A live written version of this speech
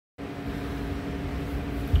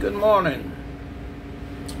Good morning,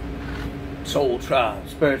 Soul Tribe,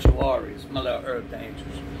 Spiritual Warriors, my little Earth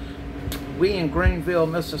Angels. We in Greenville,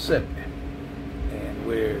 Mississippi, and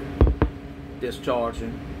we're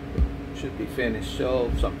discharging. Should be finished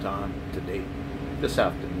sometime today, this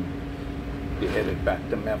afternoon. Be headed back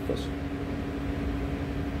to Memphis.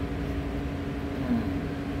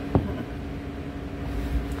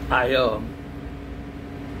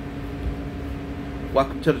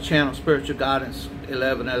 Welcome to the channel, Spiritual Guidance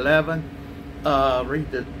 1111. Read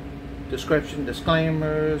the description,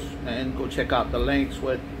 disclaimers, and go check out the links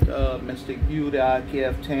with Mystic Beauty,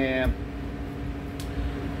 IKF Tam,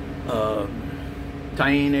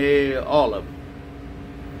 Taini, all of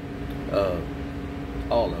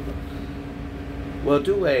them. We'll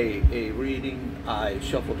do a reading. I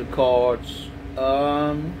shuffled the cards.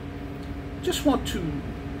 Just want to,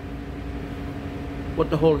 what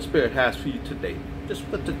the Holy Spirit has for you today. Just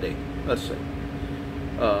for today, let's say.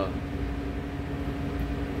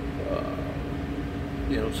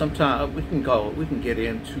 Sometimes we can get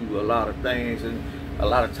into a lot of things, and a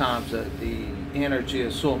lot of times the energy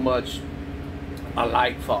is so much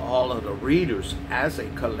alike for all of the readers as a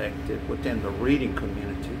collective within the reading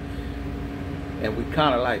community, and we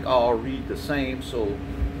kind of like all read the same. So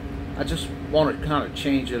I just want to kind of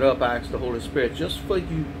change it up. I ask the Holy Spirit just for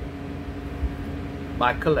you,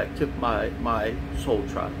 my collective, my soul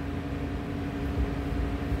tribe,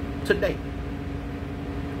 today,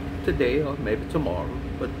 or maybe tomorrow,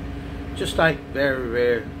 but just like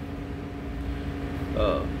very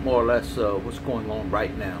more or less what's going on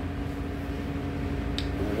right now,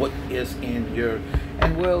 what is in your,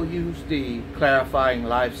 and we'll use the Clarifying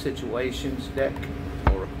Life Situations deck,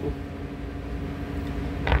 Oracle.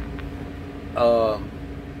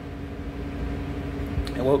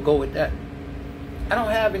 And we'll go with that. I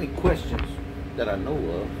don't have any questions that I know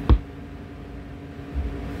of.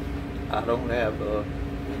 I don't have,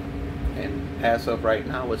 and as of right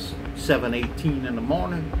now, it's 7:18 in the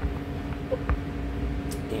morning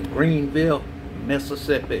in Greenville,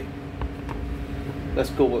 Mississippi.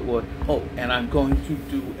 Let's go with what, and I'm going to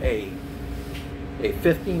do a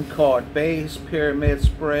 15 card base pyramid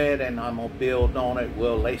spread, and I'm going to build on it.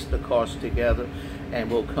 We'll lace the cards together, and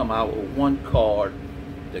we'll come out with one card,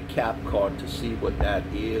 the cap card, to see what that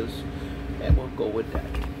is, and we'll go with that.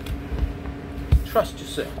 Trust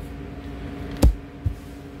yourself.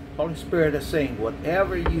 Holy Spirit is saying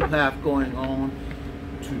whatever you have going on,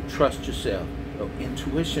 to trust yourself,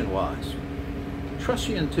 intuition wise. Trust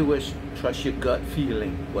your intuition, trust your gut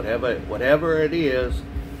feeling, whatever it is.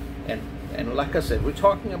 And like I said, we're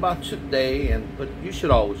talking about today, but you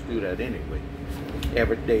should always do that anyway.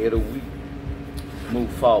 Every day of the week.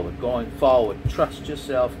 Move forward, going forward. Trust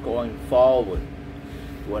yourself, going forward.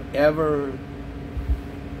 Whatever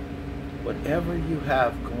you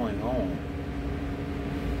have going on.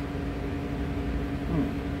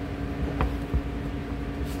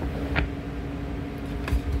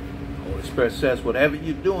 Holy Spirit says, whatever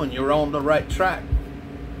you're doing, you're on the right track.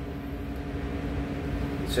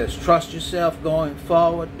 It says, trust yourself going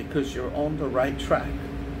forward because you're on the right track.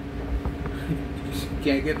 You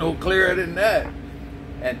can't get no clearer than that.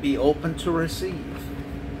 And be open to receive.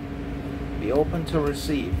 Be open to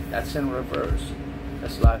receive. That's in reverse.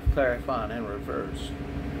 That's life clarifying in reverse.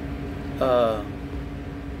 Be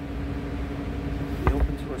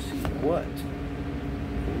open to receive what?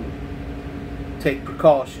 Take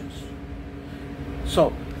precautions.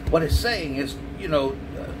 So what it's saying is,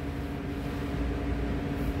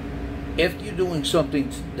 if you're doing something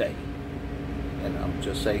today, and I'm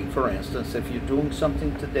just saying, for instance, if you're doing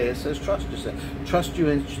something today, it says trust yourself. Trust your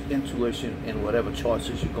intuition in whatever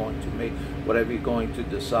choices you're going to make, whatever you're going to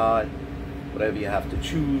decide, whatever you have to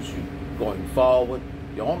choose, you're going forward.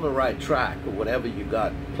 You're on the right track, or whatever you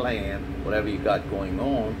got planned, whatever you got going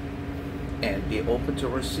on, and be open to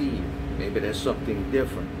receive. Maybe there's something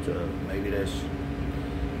different. Maybe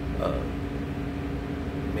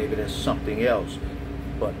there's something else.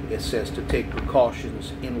 But it says to take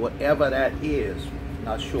precautions in whatever that is.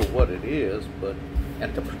 Not sure what it is,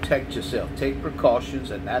 and to protect yourself. Take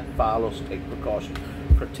precautions, and that follows take precautions.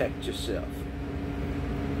 Protect yourself.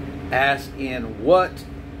 As in what?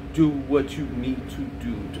 Do what you need to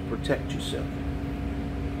do to protect yourself.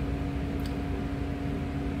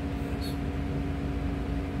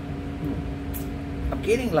 I'm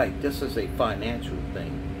getting like this is a financial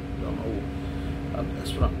thing. I don't know.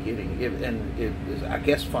 That's what I'm getting. And it is, I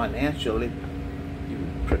guess, financially, you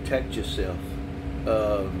protect yourself.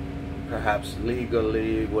 Perhaps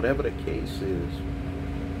legally, whatever the case is.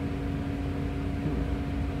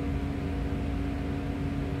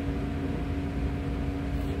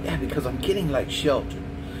 Yeah, because I'm getting like shelter.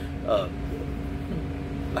 uh,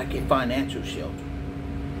 like a financial shelter.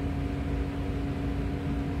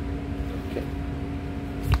 Okay,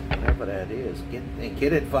 whatever that is,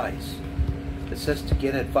 get advice. It says to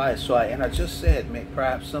get advice. So I just said,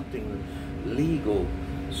 perhaps something legal.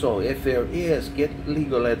 So if there is, get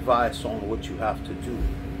legal advice on what you have to do.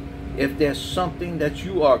 If there's something that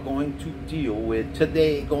you are going to deal with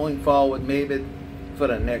today, going forward, maybe for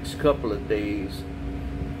the next couple of days,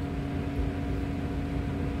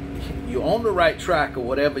 you're on the right track or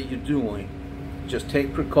whatever you're doing, just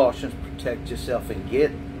take precautions, protect yourself, and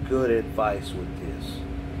get good advice with this.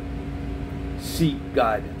 Seek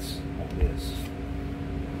guidance on this.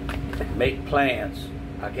 Make plans,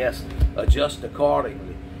 I guess, adjust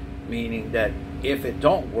accordingly, meaning that if it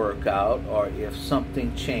don't work out, or if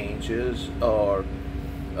something changes, or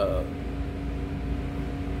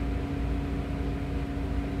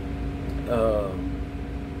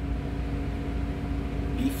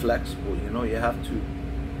be flexible. You know, you have to,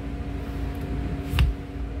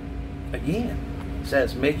 again, it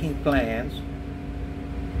says making plans,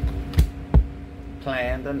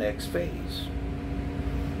 plan the next phase.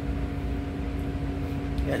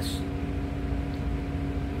 Yes,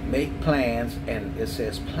 make plans, and it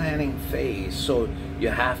says planning phase, so you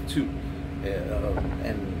have to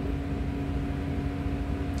and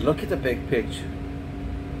look at the big picture.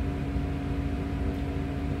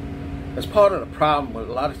 That's part of the problem with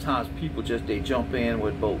a lot of times people they jump in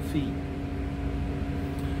with both feet,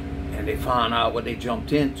 and they find out what they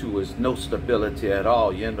jumped into is no stability at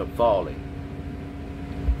all. You end up falling.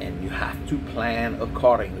 And you have to plan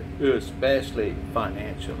accordingly, especially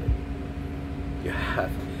financially. You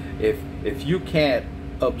have, if you can't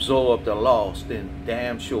absorb the loss, then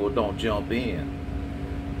damn sure don't jump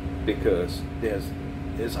in, because there's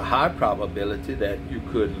a high probability that you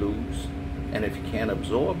could lose. And if you can't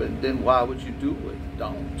absorb it, then why would you do it?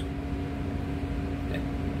 Don't.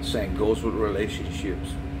 And same goes with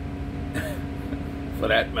relationships. For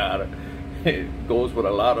that matter, it goes with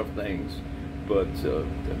a lot of things. But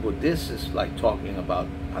this is like talking about,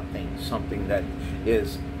 I think, something that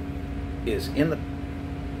is in the,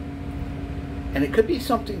 and it could be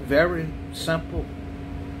something very simple,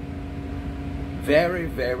 very,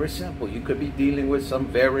 very simple. You could be dealing with some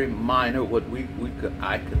very minor, what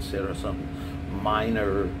I consider some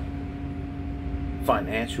minor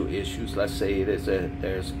financial issues. Let's say there's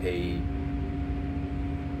a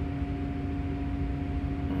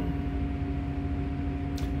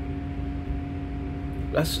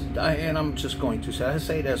and I'm just going to say, let's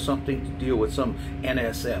say there's something to deal with some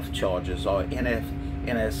NSF charges or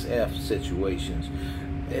NSF situations.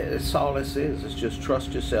 It's all this is. It's just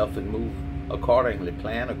trust yourself and move accordingly,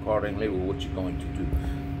 plan accordingly with what you're going to do.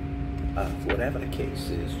 Whatever the case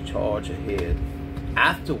is, charge ahead.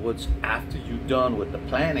 Afterwards, after you're done with the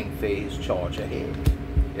planning phase, charge ahead.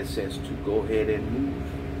 It says to go ahead and move.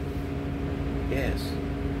 Yes.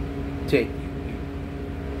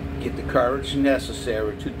 Get the courage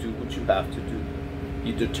necessary to do what you have to do.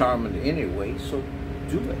 You're determined anyway, so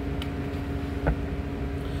do it.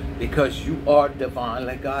 Because you are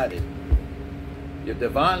divinely guided. You're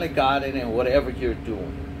divinely guided in whatever you're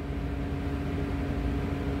doing.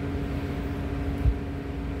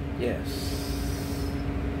 Yes.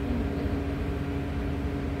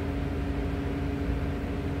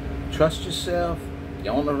 Trust yourself.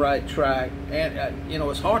 You're on the right track. And, you know,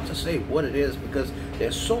 it's hard to say what it is because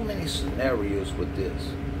there's so many scenarios with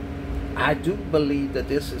this. I do believe that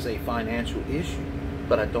this is a financial issue,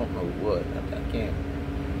 but I don't know what. I can't.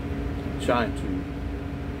 I'm trying to.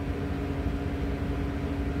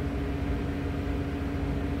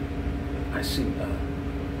 I see.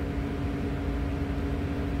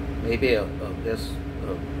 Maybe there's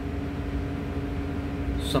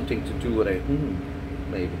something to do with a home,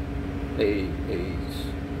 maybe.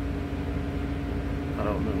 I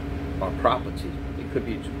don't know, or property. It could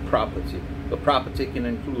be property, but property can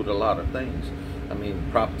include a lot of things. I mean,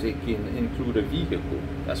 property can include a vehicle.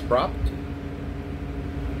 That's property.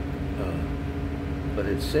 But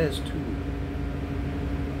it says to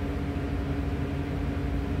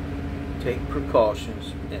take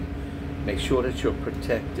precautions and make sure that you're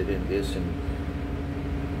protected in this, and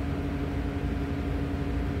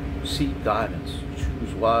seek guidance.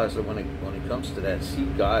 Choose wisely when it comes to that.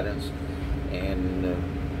 Seek guidance and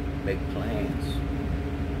make plans,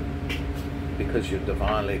 because you're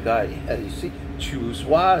divinely guided. Yeah, you see, choose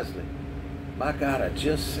wisely. My God, I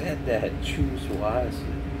just said that. Choose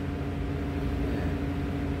wisely. Yeah.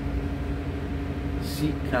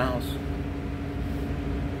 Seek counsel.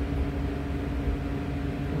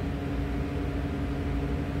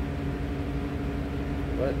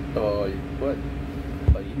 What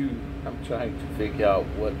are you I'm trying to figure out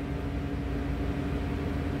what.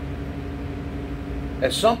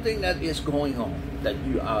 There's something that is going on that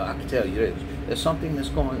I can tell you this. There's something that's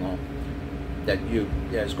going on that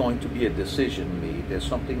there's going to be a decision made. There's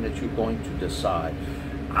something that you're going to decide.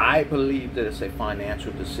 I believe that it's a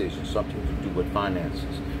financial decision, something to do with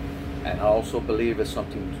finances. And I also believe it's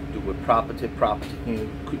something to do with property. Property can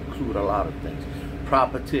include a lot of things.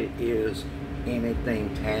 Property is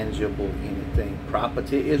anything tangible, anything.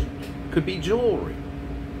 Property could be jewelry.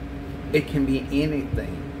 It can be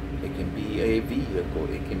anything. It can be a vehicle.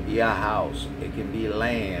 It can be a house. It can be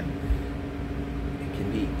land. It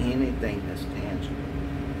can be anything that's tangible.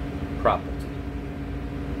 Property.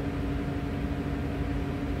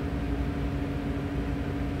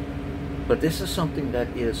 But this is something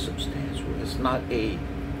that is substantial. It's not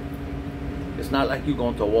like you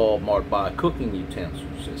going to Walmart buy cooking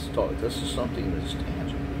utensils. This is something that's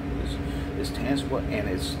tangible. It's tangible, and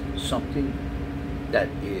it's something that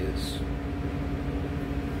is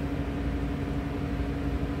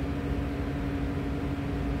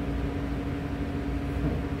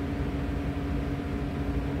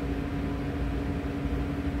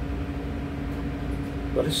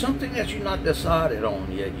but it's something that you're not decided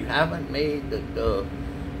on yet. You haven't made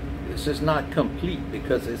this is not complete,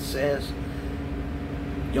 because it says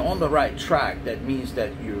you're on the right track. That means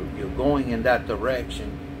that you're going in that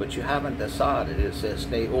direction, but you haven't decided. It says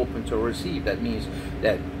stay open to receive. That means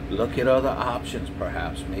that look at other options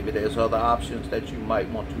perhaps. Maybe there's other options that you might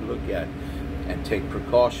want to look at and take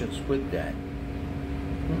precautions with that.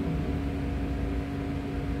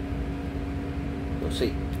 We'll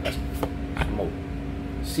see. That's more.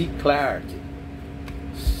 Seek clarity.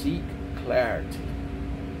 Seek clarity.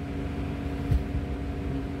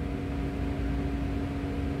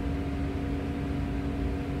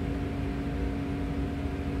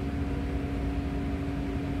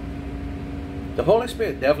 The Holy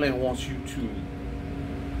Spirit definitely wants you to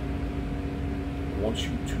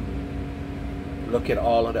look at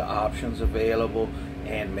all of the options available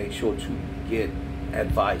and make sure to get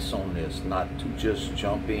advice on this, not to just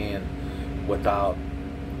jump in without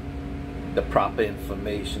the proper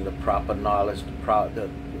information, the proper knowledge,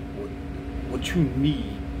 what you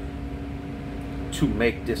need to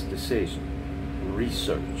make this decision.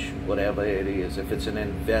 Research, whatever it is. If it's an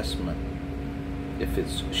investment, if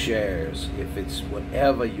it's shares, if it's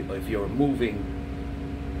whatever, if you're moving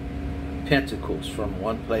pentacles from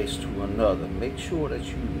one place to another, make sure that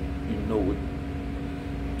you know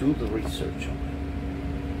it. Do the research on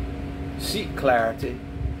it. Seek clarity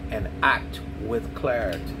and act with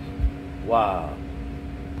clarity. Wow.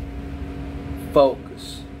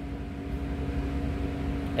 Focus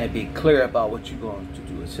and be clear about what you're going to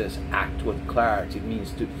do. It says act with clarity. It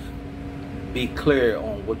means to be clear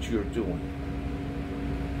on what you're doing.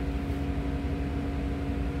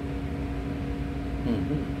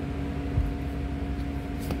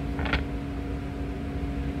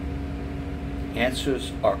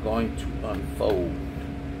 Answers are going to unfold.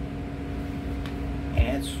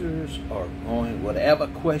 Answers are going, whatever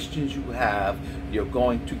questions you have, you're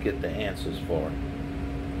going to get the answers for it.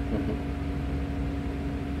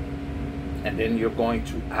 And then you're going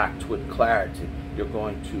to act with clarity. You're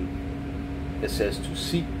going to, it says to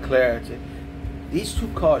seek clarity. These two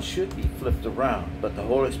cards should be flipped around, but the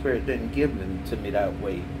Holy Spirit didn't give them to me that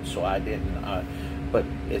way, so I didn't. But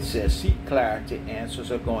it says seek clarity,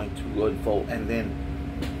 answers are going to unfold, and then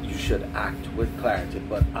you should act with clarity.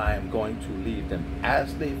 But I am going to leave them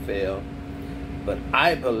as they fell. But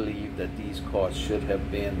I believe that these two cards should have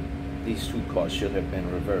been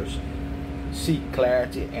reversed. Seek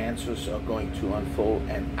clarity, answers are going to unfold,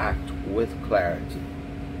 and act with clarity.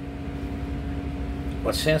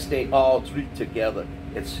 But since they all three together,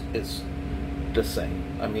 it's the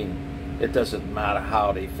same. I mean, it doesn't matter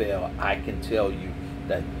how they fell. I can tell you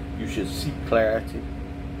that you should seek clarity,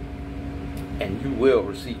 and you will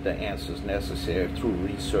receive the answers necessary through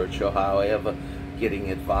research or however, getting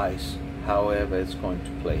advice, however it's going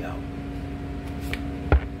to play out.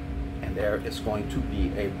 And there is going to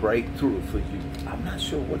be a breakthrough for you. I'm not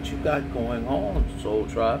sure what you got going on, Soul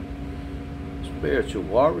Tribe. Spiritual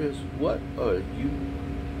warriors, what are you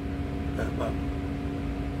about?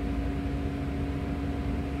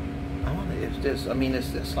 I wonder if this, I mean,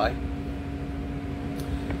 is this like,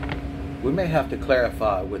 we may have to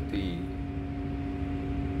clarify with the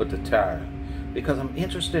tarot, because I'm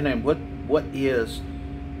interested in what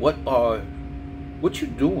you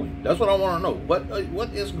doing. That's what I want to know.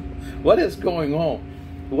 What is going on?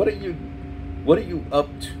 What are you up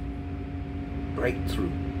to?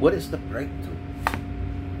 Breakthrough. What is the breakthrough?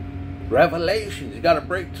 Revelations. You got to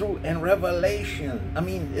break through in revelation. I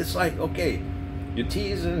mean, it's like, okay, you're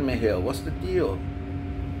teasing me here. What's the deal?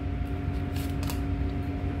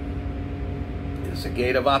 It's a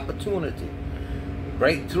gate of opportunity.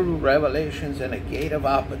 Breakthrough, revelations, and a gate of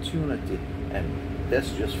opportunity. And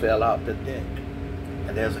this just fell out the deck.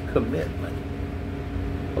 And there's a commitment.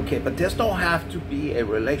 Okay, but this don't have to be a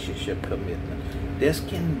relationship commitment. This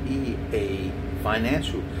can be a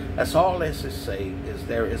financial. That's all this is saying, is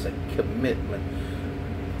there is a commitment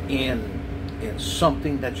in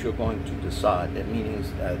something that you're going to decide. That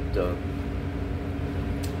means that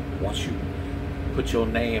once you put your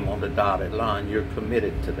name on the dotted line, you're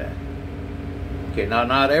committed to that. Okay, now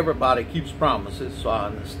not everybody keeps promises, so I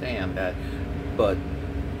understand that. But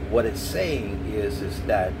what it's saying is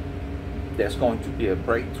that there's going to be a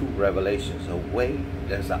breakthrough, revelations, a way,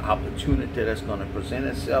 there's an opportunity that's going to present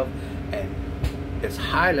itself, and it's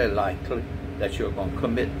highly likely that you're going to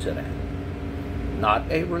commit to that. Not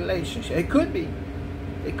a relationship. It could be.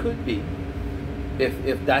 It could be.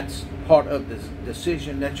 If that's part of the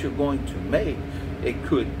decision that you're going to make, it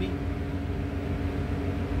could be.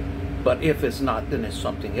 But if it's not, then it's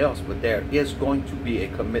something else. But there is going to be a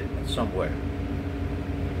commitment somewhere.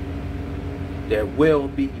 There will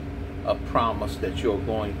be a promise that you're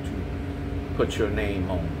going to put your name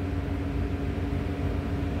on.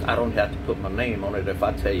 I don't have to put my name on it. If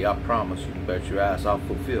I tell you, I promise you, bet your ass I'll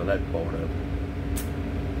fulfill that part of it.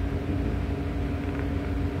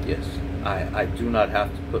 Yes, I do not have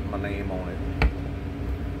to put my name on it.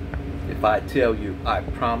 If I tell you, I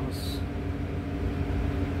promise,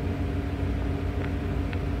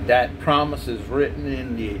 that promise is written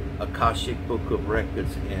in the Akashic Book of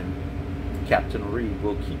Records, and Captain Reed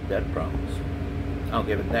will keep that promise. I don't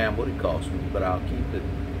give a damn what it costs me, but I'll keep it.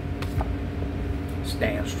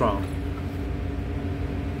 Stand strong.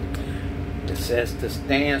 It says to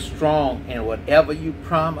stand strong, and whatever you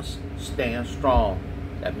promise, stand strong.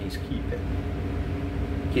 That means keep it.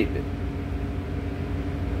 Keep it.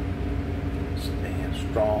 Stand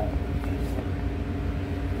strong.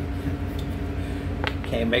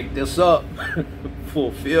 Can't make this up.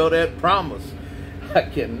 Fulfill that promise. I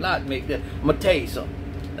cannot make that. I'm going to tell you something.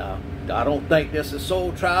 Now, I don't think this is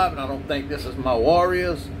Soul Tribe, and I don't think this is my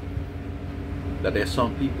warriors. But there's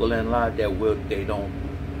some people in life that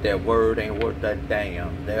their word ain't worth that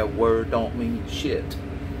damn. Their word don't mean shit.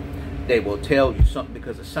 They will tell you something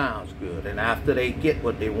because it sounds good. And after they get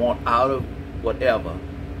what they want out of whatever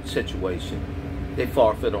situation, they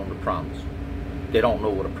forfeit on the promise. They don't know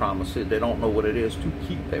what a promise is. They don't know what it is to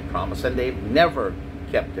keep their promise. And they've never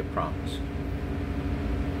kept their promise.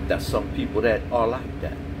 That's some people that are like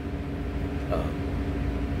that.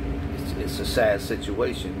 It's a sad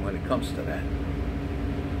situation when it comes to that.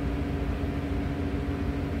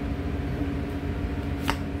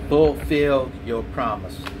 Fulfill your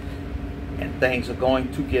promise, and things are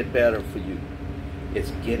going to get better for you.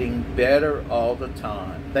 It's getting better all the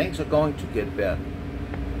time. Things are going to get better.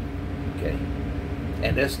 Okay?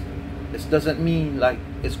 And this doesn't mean like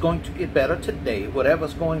it's going to get better today.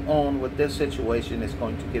 Whatever's going on with this situation is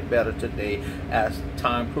going to get better today. As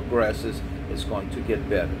time progresses, it's going to get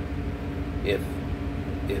better. If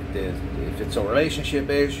it's a relationship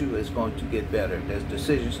issue, it's going to get better. There's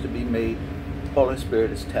decisions to be made. Holy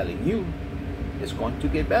Spirit is telling you it's going to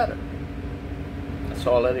get better. That's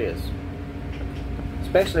all it is.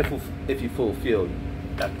 Especially if you fulfill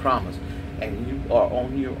that promise and you are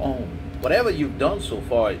on your own. Whatever you've done so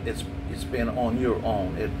far, it's been on your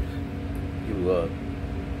own.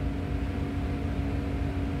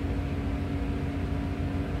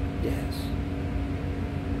 Yes.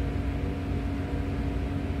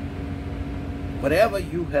 Whatever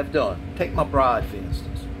you have done. Take my bride, for instance.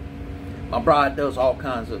 My bride does all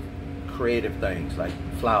kinds of creative things, like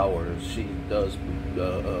flowers. She does,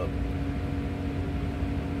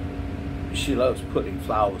 she loves putting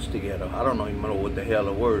flowers together. I don't even know what the hell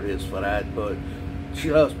the word is for that, but she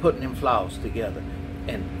loves putting them flowers together.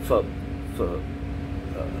 And for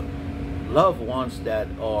loved ones that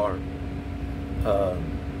are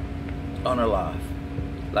unalive,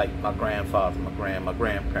 like my grandfather, my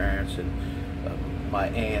grandparents, and my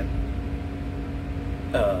aunt.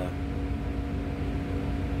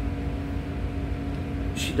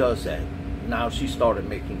 She does that. Now she started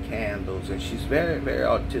making candles, and she's very, very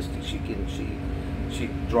artistic. She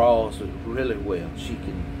draws really well. She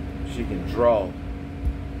can draw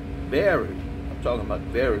I'm talking about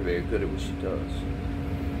very, very good at what she does.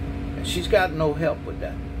 And she's got no help with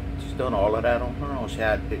that. She's done all of that on her own. She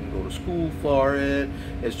didn't go to school for it.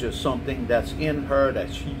 It's just something that's in her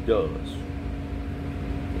that she does.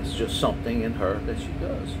 It's just something in her that she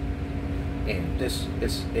does. And this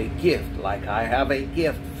is a gift. Like I have a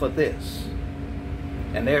gift for this.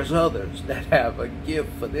 And there's others that have a gift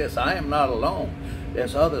for this. I am not alone.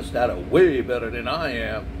 There's others that are way better than I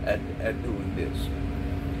am at doing this.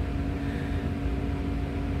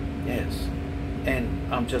 Yes.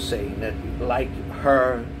 And I'm just saying that like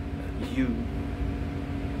her,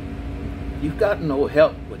 you've got no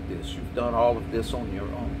help with this. You've done all of this on your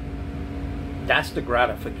own. That's the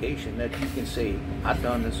gratification that you can say, I've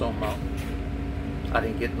done this on my own. I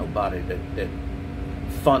didn't get nobody that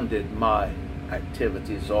funded my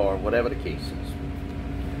activities or whatever the case is.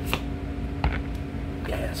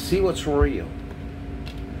 Yeah, see what's real.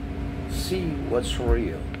 See what's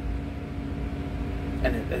real.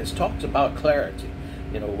 And it talks about clarity.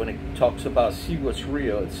 You know, when it talks about see what's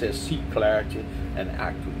real, it says seek clarity and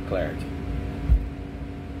act with clarity.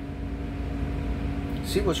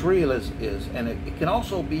 See what's real is and it can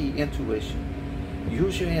also be intuition.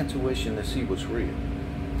 Use your intuition to see what's real.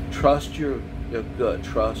 Trust your gut.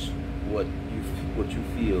 Trust what you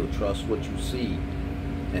feel. Trust what you see.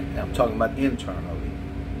 And I'm talking about internally.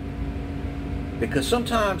 Because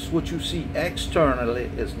sometimes what you see externally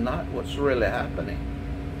is not what's really happening.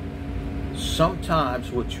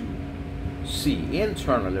 Sometimes what you see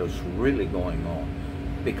internally is really going on.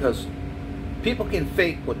 Because people can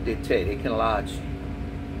fake what they tell you. They can lie to you.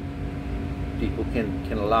 People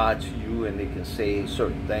can lie to you and they can say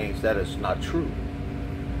certain things that is not true.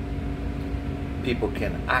 People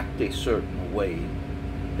can act a certain way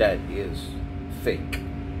that is fake.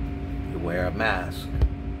 You wear a mask,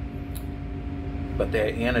 but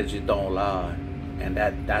their energy don't lie, and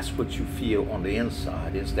that's what you feel on the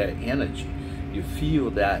inside is their energy. You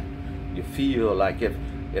feel that. You feel like if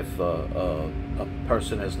a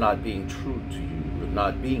person is not being true to you, or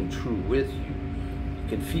not being true with you, you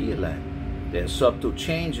can feel that. There's subtle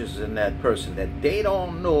changes in that person that they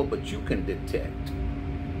don't know, but you can detect.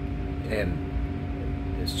 And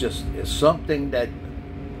it's something that,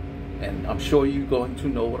 and I'm sure you're going to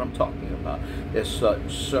know what I'm talking about. There's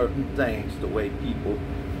certain things, the way people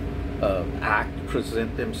act,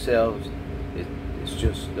 present themselves, it's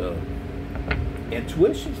just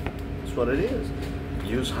intuition. That's what it is.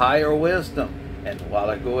 Use higher wisdom. And a while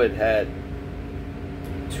ago it had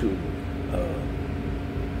to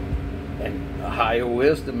and higher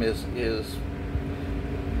wisdom is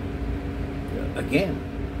again,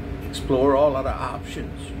 explore all other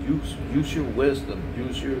options. Use your wisdom.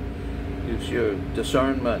 Use your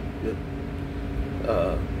discernment.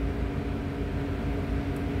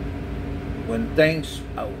 When things,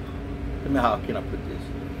 how can I put this?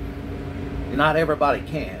 Not everybody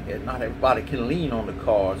can. Not everybody can lean on the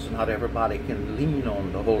cards. Not everybody can lean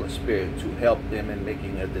on the Holy Spirit to help them in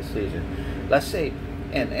making a decision. Let's say.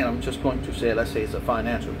 And I'm just going to say, let's say it's a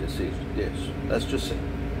financial decision. Yes, let's just say,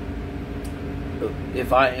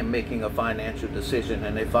 if I am making a financial decision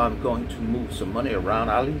and if I'm going to move some money around,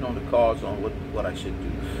 I lean on the cards on what I should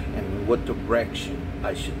do and what direction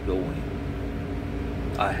I should go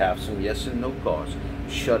in. I have some yes and no cards.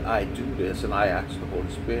 Should I do this? And I ask the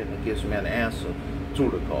Holy Spirit, and it gives me an answer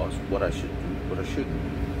through the cards, what I should do, what I shouldn't do.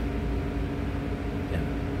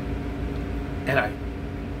 And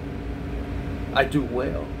I do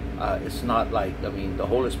well. It's not like, the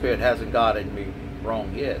Holy Spirit hasn't guided me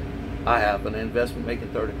wrong yet. I have an investment making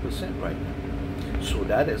 30% right now. So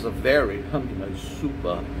that is a very,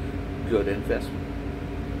 super good investment.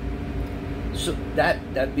 So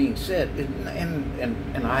that being said,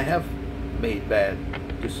 and I have made bad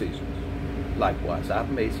decisions. Likewise,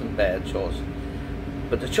 I've made some bad choices.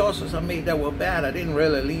 But the choices I made that were bad, I didn't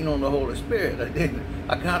really lean on the Holy Spirit.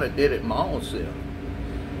 I kind of did it my own self.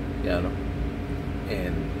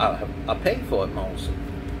 And I paid for it my own self.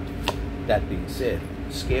 That being said,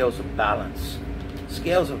 scales of balance.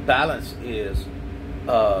 Scales of balance is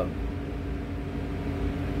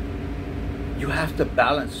you have to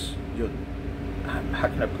balance your, how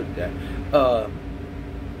can I put that?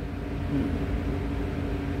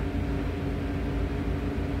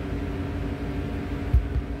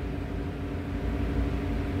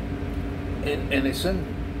 And it's in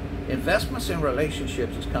investments in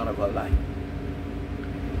relationships is kind of a like.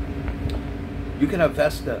 You can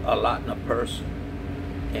invest a lot in a person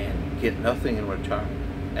and get nothing in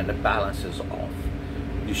return, and the balance is off.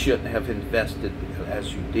 You shouldn't have invested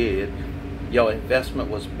as you did. Your investment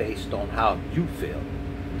was based on how you felt,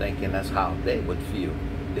 thinking that's how they would feel.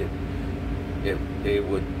 They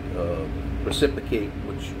would reciprocate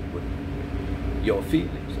with your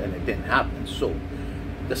feelings, and it didn't happen. So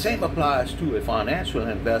the same applies to a financial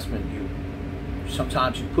investment.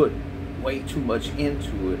 Sometimes you put way too much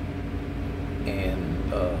into it, and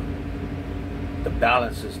the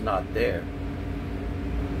balance is not there.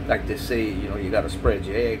 Like they say, you know, you got to spread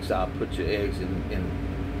your eggs out, put your eggs in,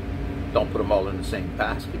 don't put them all in the same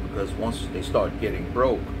basket, because once they start getting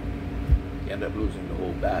broke, you end up losing the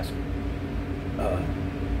whole basket.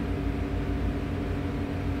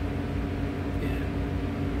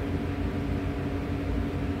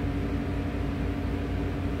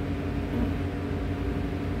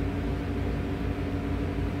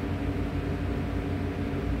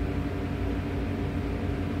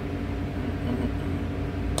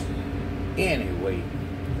 Anyway,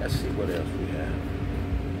 let's see what else we have.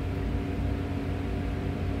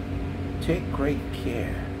 Take great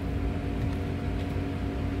care.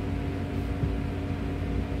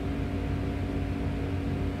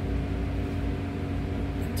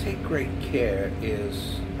 And take great care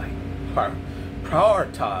is like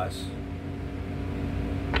prioritize.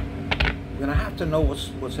 You're gonna have to know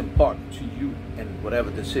what's important to you in whatever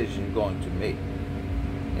decision you're going to make.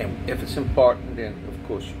 And if it's important, then of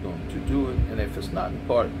course you're going to do it. And if it's not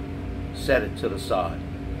important, set it to the side.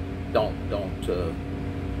 Don't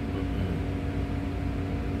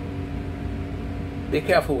be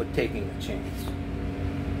careful with taking a chance.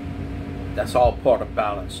 That's all part of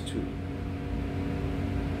balance too.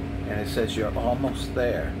 And it says you're almost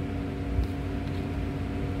there.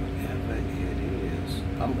 Whatever it is.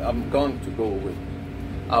 I'm going to go with,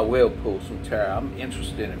 I will pull some tarot. I'm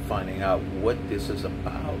interested in finding out what this is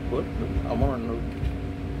about. What I want to know.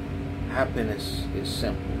 Happiness is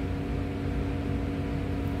simple.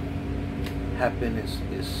 Happiness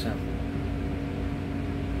is simple.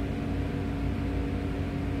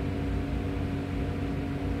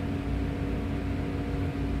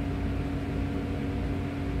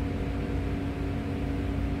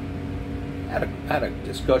 I had a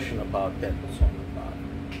discussion about that. What's on the bottom?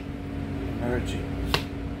 Emerging.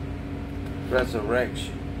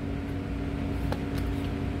 Resurrection.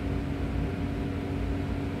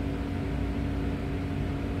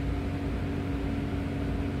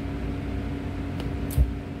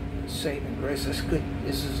 Saving grace. That's good.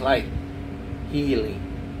 This is like healing.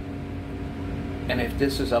 And if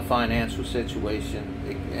this is a financial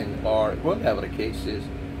situation, or whatever the case is,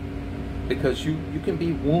 because you can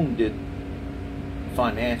be wounded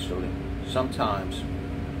financially. Sometimes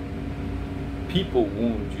people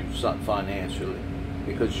wound you financially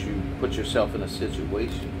because you put yourself in a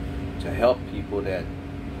situation to help people that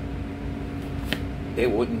they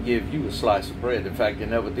wouldn't give you a slice of bread. In fact, they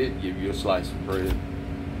never did give you a slice of bread.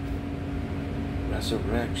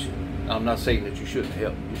 Resurrection. I'm not saying that you shouldn't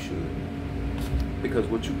help. You should. Because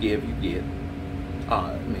what you give, you get.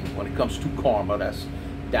 I mean, when it comes to karma,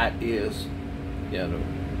 that is, you know,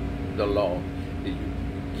 the law. You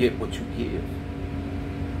get what you give.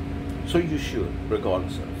 So you should,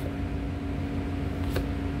 regardless of the fact.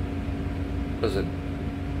 Because it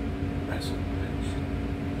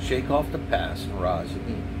resurrection. Shake off the past and rise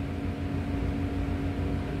again.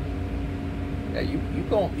 Yeah, you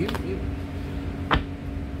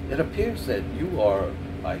it appears that you are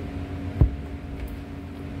like,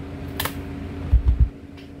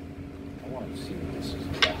 I want to see what this is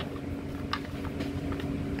about.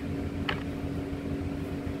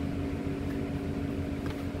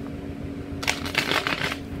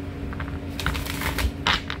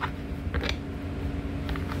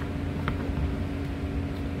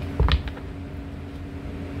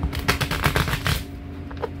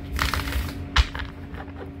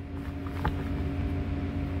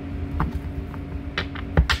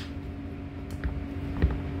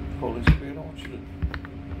 Holy Spirit, I want you to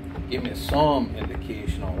give me some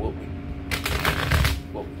indication on what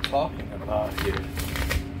we're talking about here.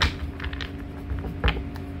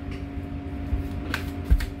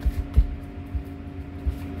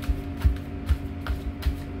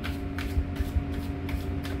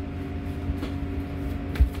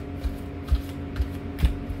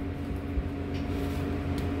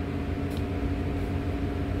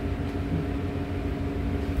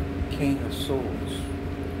 King of Swords.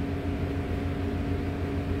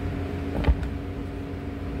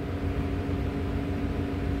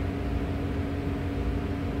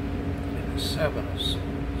 Seven of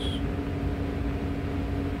Swords.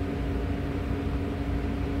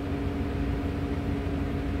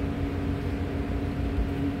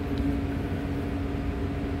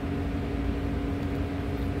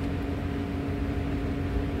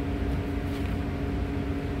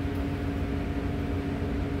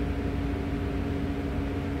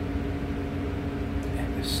 And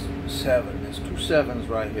this seven, there's two sevens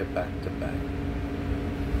right here back to back.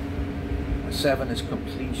 Seven is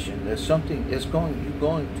completion. There's something. You're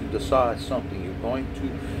going to decide something. You're going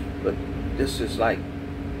to, but this is like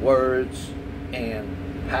words, and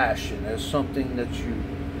passion. There's something that you,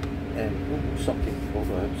 and ooh, something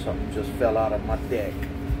just fell out of my deck.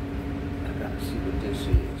 I gotta see what this is.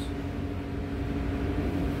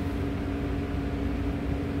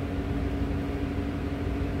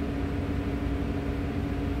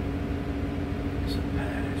 It's a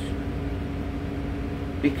passion.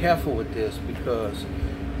 Be careful with this, because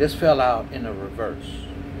this fell out in the reverse.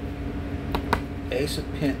 Ace of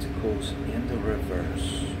Pentacles in the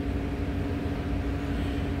reverse.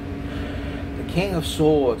 The King of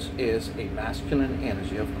Swords is a masculine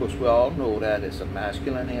energy. Of course, we all know that it's a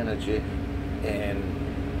masculine energy, and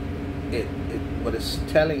what it's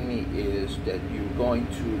telling me is that you're going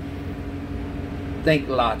to think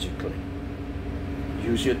logically,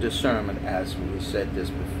 use your discernment, as we said this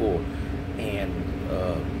before, and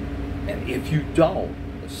if you don't,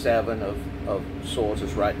 the Seven of Swords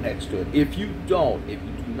is right next to it. If you do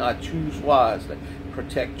not choose wisely,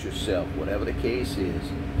 protect yourself, whatever the case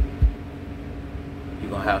is, you're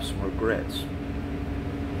gonna have some regrets.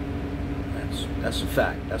 That's a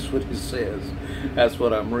fact. That's what it says. That's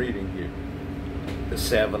what I'm reading here. The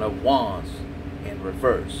Seven of Wands in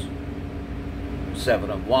reverse. Seven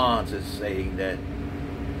of Wands is saying that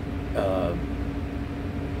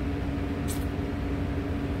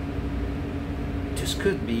this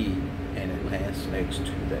could be, and it lands next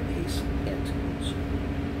to the Ace of Pentacles.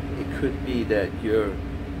 It could be that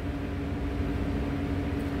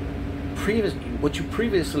what you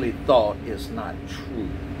previously thought is not true,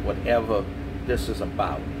 whatever this is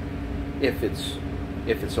about. If it's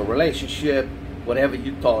a relationship, whatever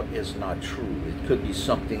you thought is not true. It could be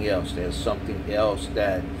something else. There's something else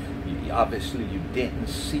that obviously you didn't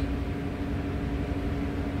see.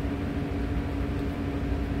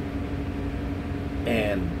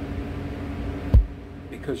 And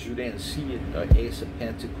because you didn't see it, the Ace of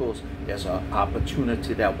Pentacles, there's an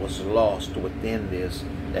opportunity that was lost within this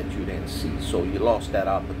that you didn't see. So you lost that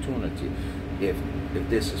opportunity. If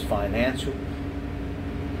this is financial,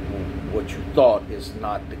 what you thought is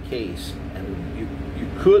not the case, and you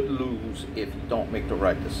could lose if you don't make the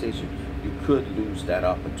right decision. You could lose that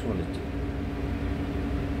opportunity,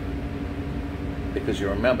 because you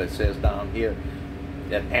remember it says down here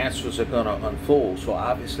that answers are going to unfold. So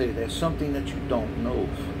obviously there's something that you don't know,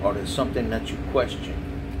 or there's something that you question.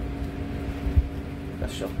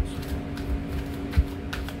 Let's shuffle this.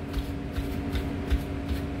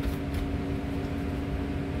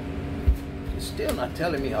 It's still not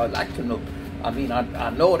telling me. I'd like to know. I mean, I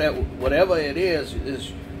know that whatever it is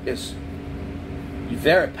you're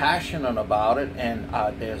very passionate about it, and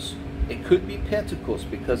it could be Pentacles,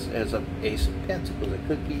 because as an Ace of Pentacles, it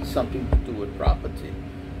could be something to do with property.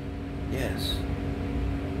 Yes.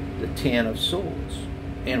 The Ten of Swords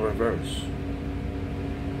in reverse.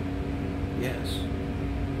 Yes.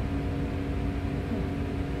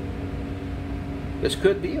 This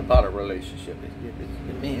could be about a relationship.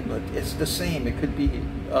 But it's the same. It could be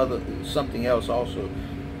something else also,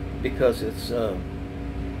 because it's the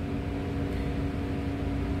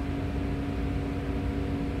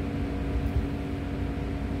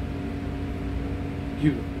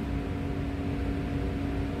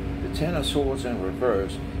Ten of Swords in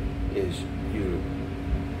reverse is you're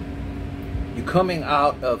coming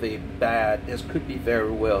out of a bad, this could be very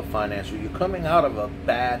well financial, you're coming out of a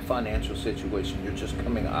bad financial situation. You're just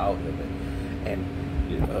coming out of it, and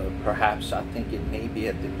perhaps I think it may be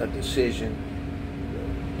a decision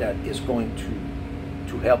that is going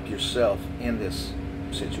to help yourself in this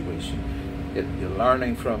situation. You're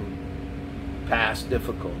learning from past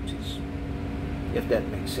difficulties, if that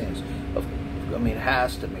makes sense. I mean, it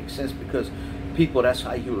has to make sense, because people, that's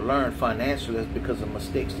how you learn financially, is because of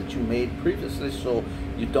mistakes that you made previously, so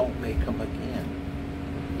you don't make them again.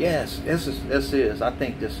 Yes, this is. I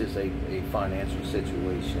think this is a financial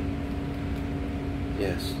situation.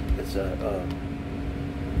 Yes, it's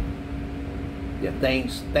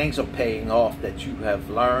things are paying off that you have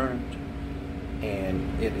learned,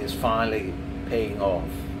 and it is finally paying off.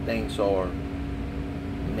 Things are,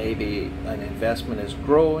 maybe an investment is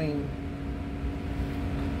growing,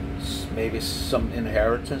 maybe some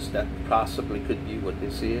inheritance, that possibly could be what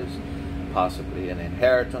this is, possibly an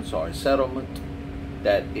inheritance or a settlement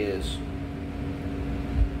that is,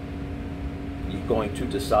 you're going to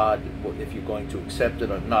decide if you're going to accept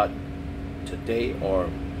it or not today or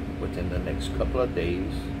within the next couple of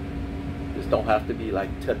days. This don't have to be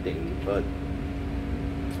like today, but,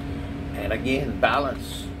 and again,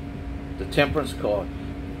 balance. The Temperance card,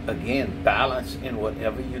 again, balance in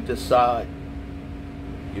whatever you decide.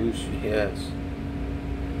 Yes.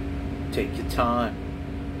 Take your time.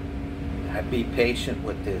 Be patient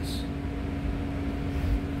with this.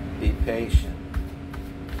 Be patient.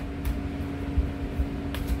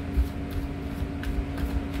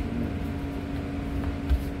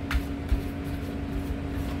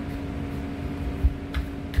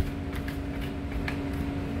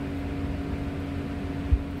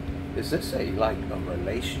 Is this a like a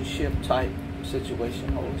relationship type situation,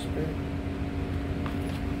 Holy Spirit?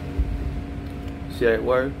 See that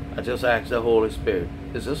word? I just asked the Holy Spirit.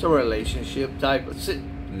 Is this a relationship type of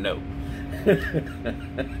No.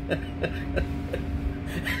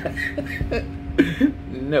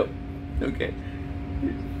 No. Okay.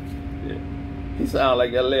 Yeah. He sounded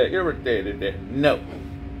like a little irritated there. No.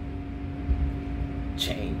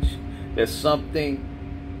 Change. There's something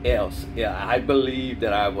else. Yeah, I believe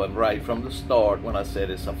that I was right from the start when I said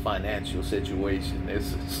it's a financial situation.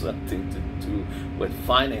 This is something to do with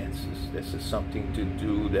finances. This is something to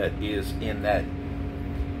do that is in that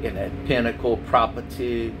pinnacle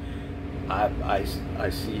property. I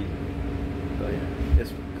see.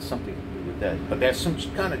 It's something to do with that. But there's some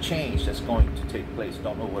kind of change that's going to take place.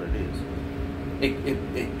 Don't know what it is.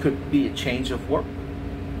 It could be a change of work.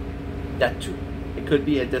 That too. It could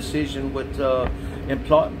be a decision with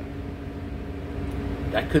employment.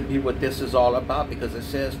 That could be what this is all about, because it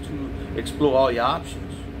says to explore all your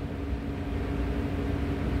options.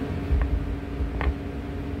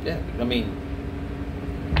 Yeah, I mean,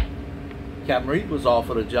 Captain Reed was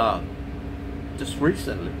offered a job just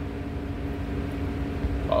recently.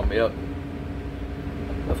 Called me up.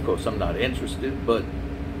 Of course, I'm not interested, but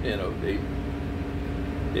you know, they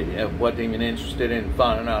wasn't even interested in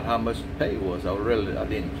finding out how much the pay was. I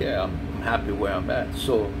didn't care. I'm happy where I'm at.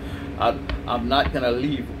 So I'm not gonna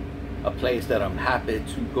leave a place that I'm happy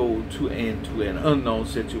to go to into an unknown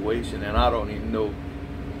situation, and I don't even know.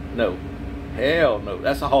 No, hell no.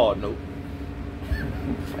 That's a hard no.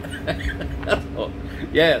 That's hard.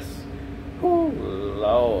 Yes. Oh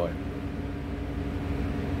Lord.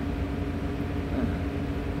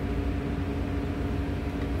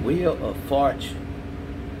 Wheel of Fortune.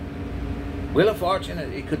 Wheel of Fortune,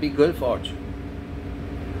 it could be good fortune.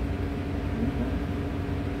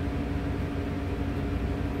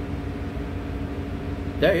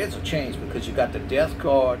 There is a change, because you got the death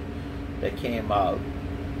card that came out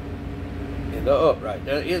in the upright.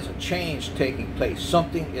 There is a change taking place.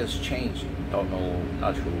 Something is changing. Don't know,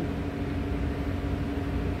 not sure.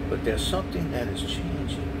 But there's something that is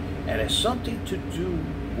changing. And it's something to do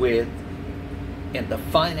with in the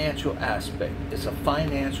financial aspect. It's a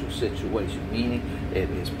financial situation, meaning it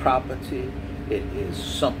is property, it is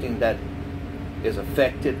something that is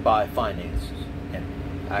affected by finances. And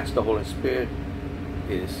ask the Holy Spirit,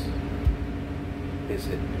 is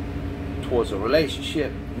it towards a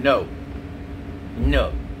relationship? No.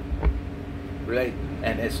 No.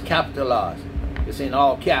 And it's capitalized. It's in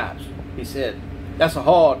all caps. He said, that's a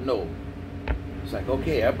hard no. It's like,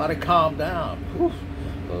 okay, everybody calm down. Oof,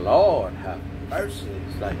 Lord have mercy.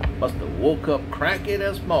 It's like, must have woke up cranky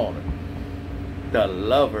this morning. The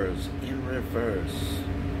Lovers in Reverse.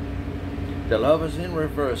 The Lovers in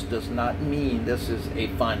Reverse does not mean this is a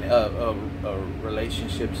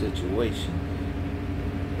relationship situation.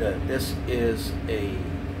 This is a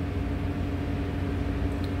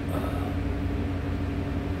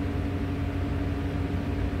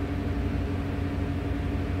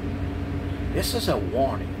this is a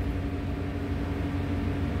warning.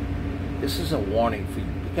 This is a warning for you.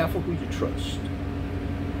 Be careful who you trust.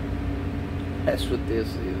 That's what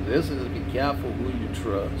this is. This is be careful who you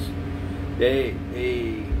trust. They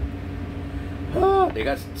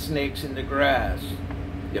got snakes in the grass.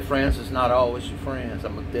 Your friends is not always your friends.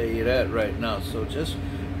 I'm gonna tell you that right now. So just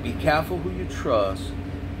be careful who you trust.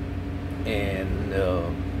 And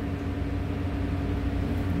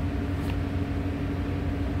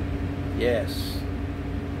yes,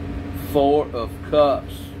 Four of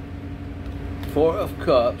Cups. Four of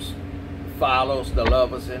Cups follows the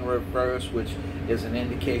Lovers in Reverse, which is an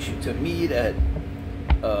indication to me that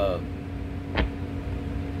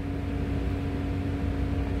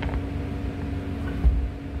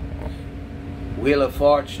Wheel of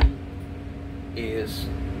Fortune is,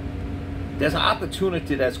 there's an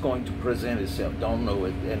opportunity that's going to present itself. Don't know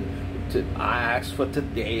it. And I asked for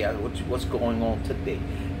today. What's going on today?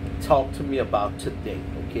 Talk to me about today.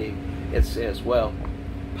 Okay. It says, well,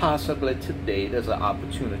 possibly today there's an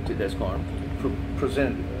opportunity that's going to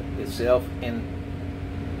present itself, and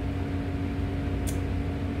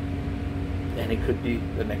it could be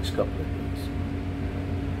the next couple of days.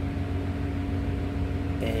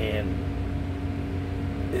 And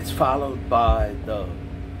it's followed by the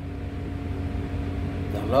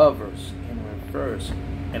Lovers in Reverse.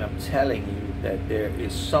 And I'm telling you that there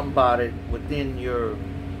is somebody within your,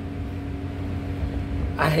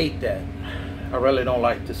 I hate that. I really don't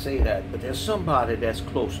like to say that, but there's somebody that's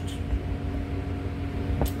close to you.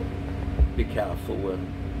 Be careful with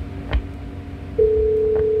them.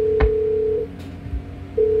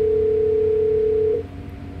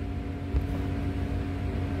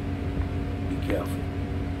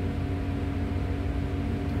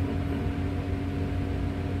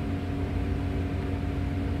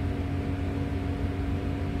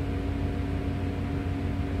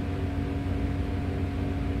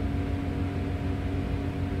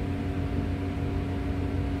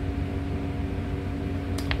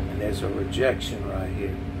 there's a rejection right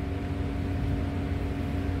here.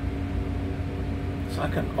 It's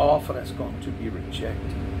like an offer that's going to be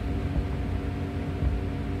rejected.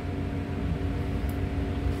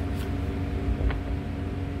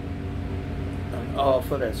 An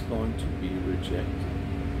offer that's going to be rejected.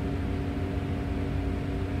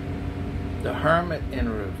 The Hermit in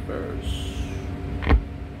reverse.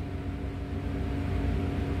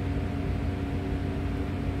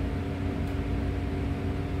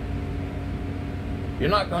 You're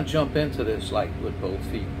not going to jump into this like with both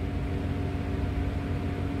feet.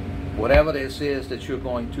 Whatever this is that you're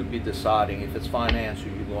going to be deciding, if it's financial,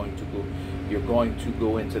 you're going to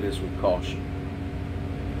go into this with caution.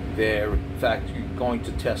 In fact, you're going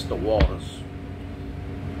to test the waters.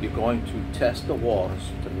 You're going to test the waters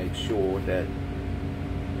to make sure that,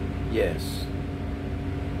 yes,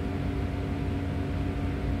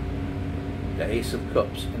 the Ace of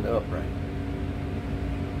Cups in the upright.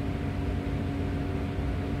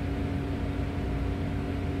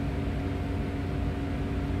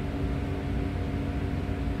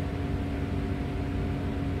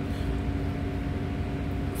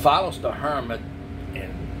 Follows the Hermit,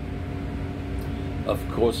 and of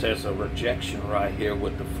course there's a rejection right here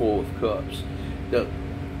with the Four of Cups.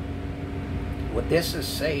 What this is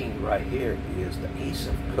saying right here is the Ace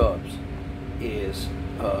of Cups is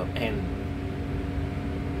and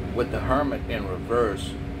with the Hermit in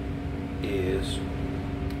reverse is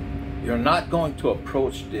you're not going to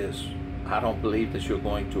approach this. I don't believe that you're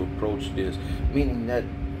going to approach this, meaning that,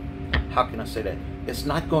 how can I say that? It's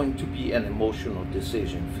not going to be an emotional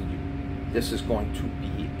decision for you. This is going to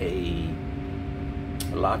be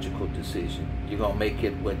a logical decision. You're going to make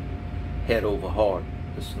it with head over heart.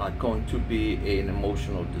 It's not going to be an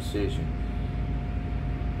emotional decision.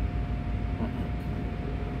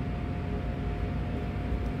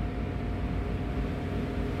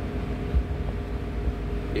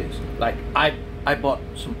 Yes, like I bought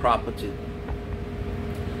some property,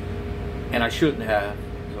 and I shouldn't have.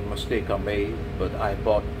 Mistake I made, but I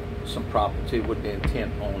bought some property with the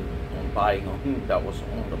intent on buying a home that was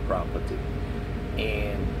on the property,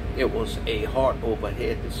 and it was a heart over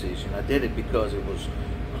head decision. I did it because it was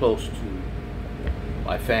close to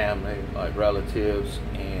my family, my relatives,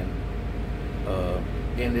 and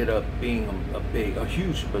ended up being a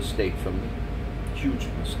huge mistake for me. Huge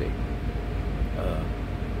mistake.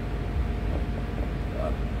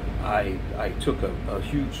 I took a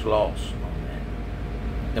huge loss.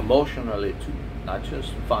 Emotionally too, not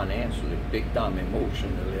just financially, big time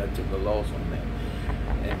emotionally. I took a loss on that.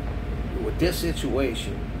 And with this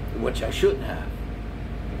situation, which I shouldn't have,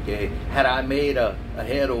 okay, had I made a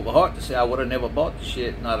head over heart to say, I would have never bought the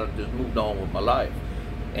shit, and I'd have just moved on with my life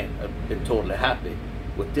and been totally happy.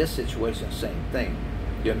 With this situation, same thing.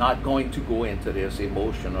 You're not going to go into this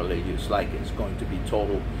emotionally. It's like it's going to be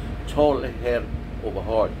totally head over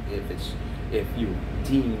heart. If you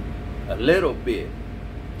deem a little bit,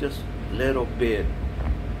 just a little bit,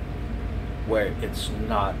 where it's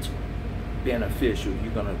not beneficial,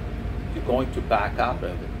 you're going to back out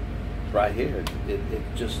of it. Right here,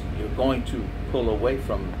 you're going to pull away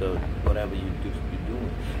from whatever you're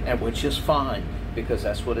doing, and which is fine, because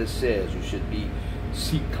that's what it says. You should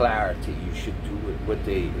seek clarity. You should do it with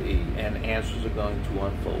and answers are going to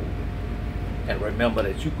unfold. And remember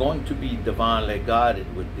that you're going to be divinely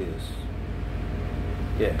guided with this.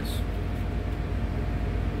 Yes.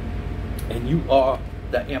 And you are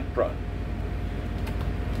the Emperor.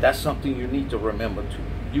 That's something you need to remember too.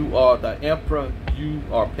 You are the Emperor. You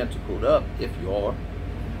are pentacled up, if you are.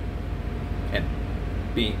 And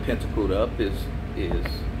being pentacled up is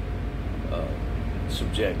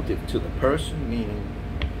subjective to the person, meaning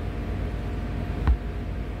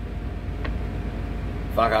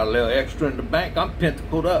if I got a little extra in the bank, I'm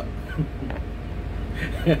pentacled up.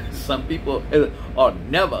 Some people are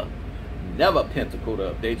never pentacled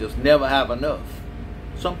up. They just never have enough.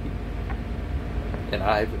 Some people. And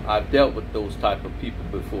I've dealt with those type of people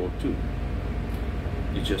before too.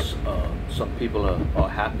 You just some people are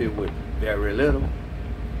happy with very little.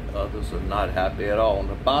 Others are not happy at all. On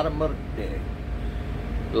the bottom of the deck,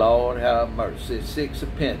 Lord have mercy. 6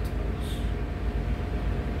 of Pentacles.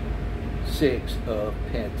 6 of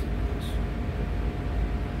Pentacles.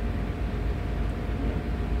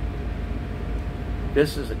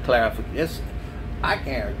 This is a clarification. I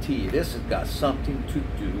guarantee you, this has got something to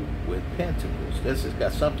do with Pentacles. This has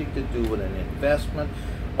got something to do with an investment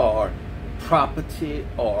or property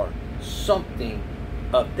or something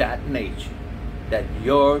of that nature that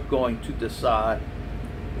you're going to decide.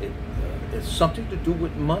 It's something to do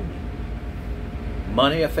with money.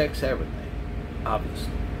 Money affects everything,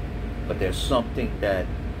 obviously. But there's something that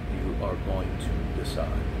are going to decide.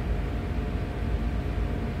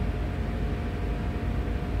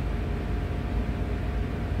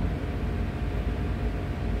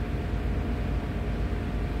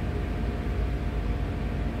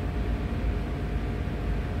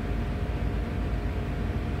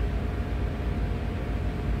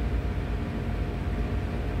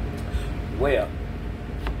 Well,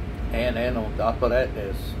 and then on top of that,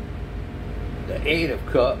 there's the Eight of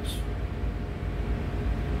Cups.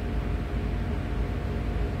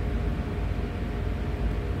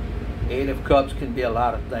 Eight of Cups can be a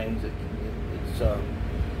lot of things. It's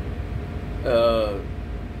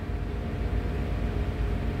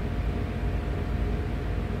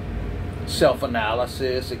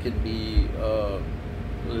self-analysis. It can be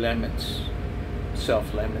limits,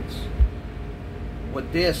 self-limits.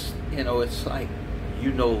 With this, it's like,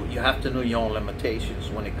 you have to know your own limitations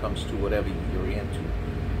when it comes to whatever you're into.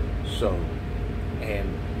 So,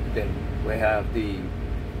 and then we have the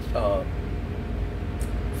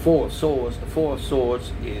Four of Swords. The Four of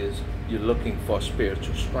Swords is you're looking for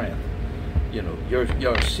spiritual strength.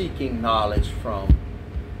 You're seeking knowledge from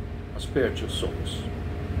a spiritual source,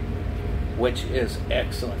 which is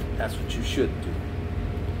excellent. That's what you should do.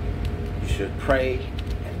 You should pray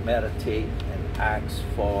and meditate and ask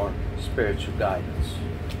for spiritual guidance.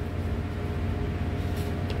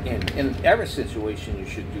 In every situation you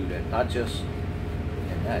should do that, not just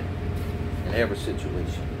in that, in every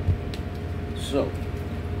situation. So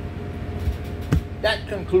that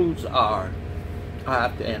concludes I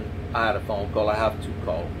have to end. I had a phone call. I have to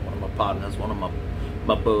call one of my partners, one of my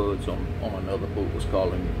buds on another boat was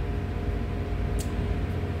calling me.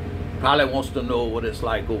 Probably wants to know what it's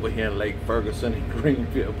like over here in Lake Ferguson and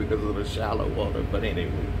Greenville because of the shallow water. But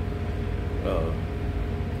anyway,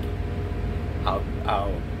 I'll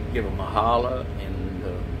give him a holler. And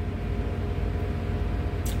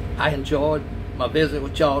I enjoyed my visit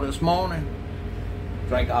with y'all this morning.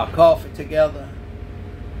 Drank our coffee together.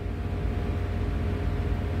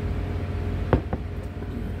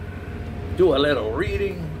 Do a little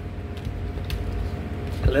reading,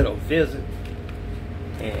 a little visit.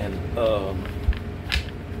 And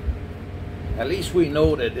at least we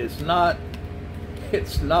know that it's not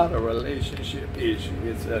a relationship issue.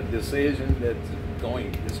 It's a decision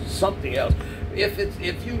it's something else.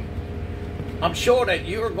 I'm sure that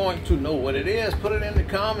you're going to know what it is. Put it in the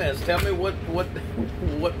comments. Tell me what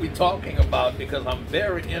we're talking about, because I'm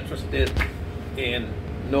very interested in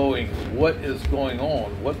knowing what is going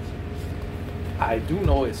on. What I do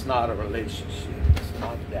know, it's not a relationship. It's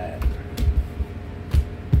not that.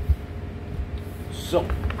 So,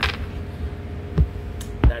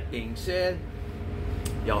 that being said,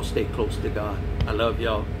 y'all stay close to God. I love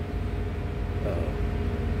y'all.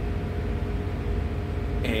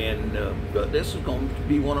 And this is going to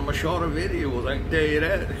be one of my shorter videos, I can tell you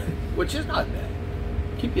that. Which is not bad.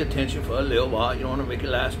 Keep your attention for a little while. You don't want to make it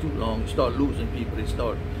last too long. You start losing people. They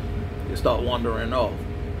start wandering off.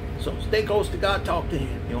 So stay close to God. Talk to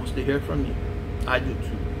Him. He wants to hear from you. I do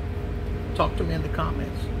too. Talk to me in the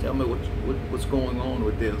comments. Tell me what's going on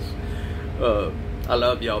with this. I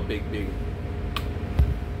love y'all. Big.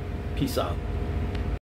 Peace out.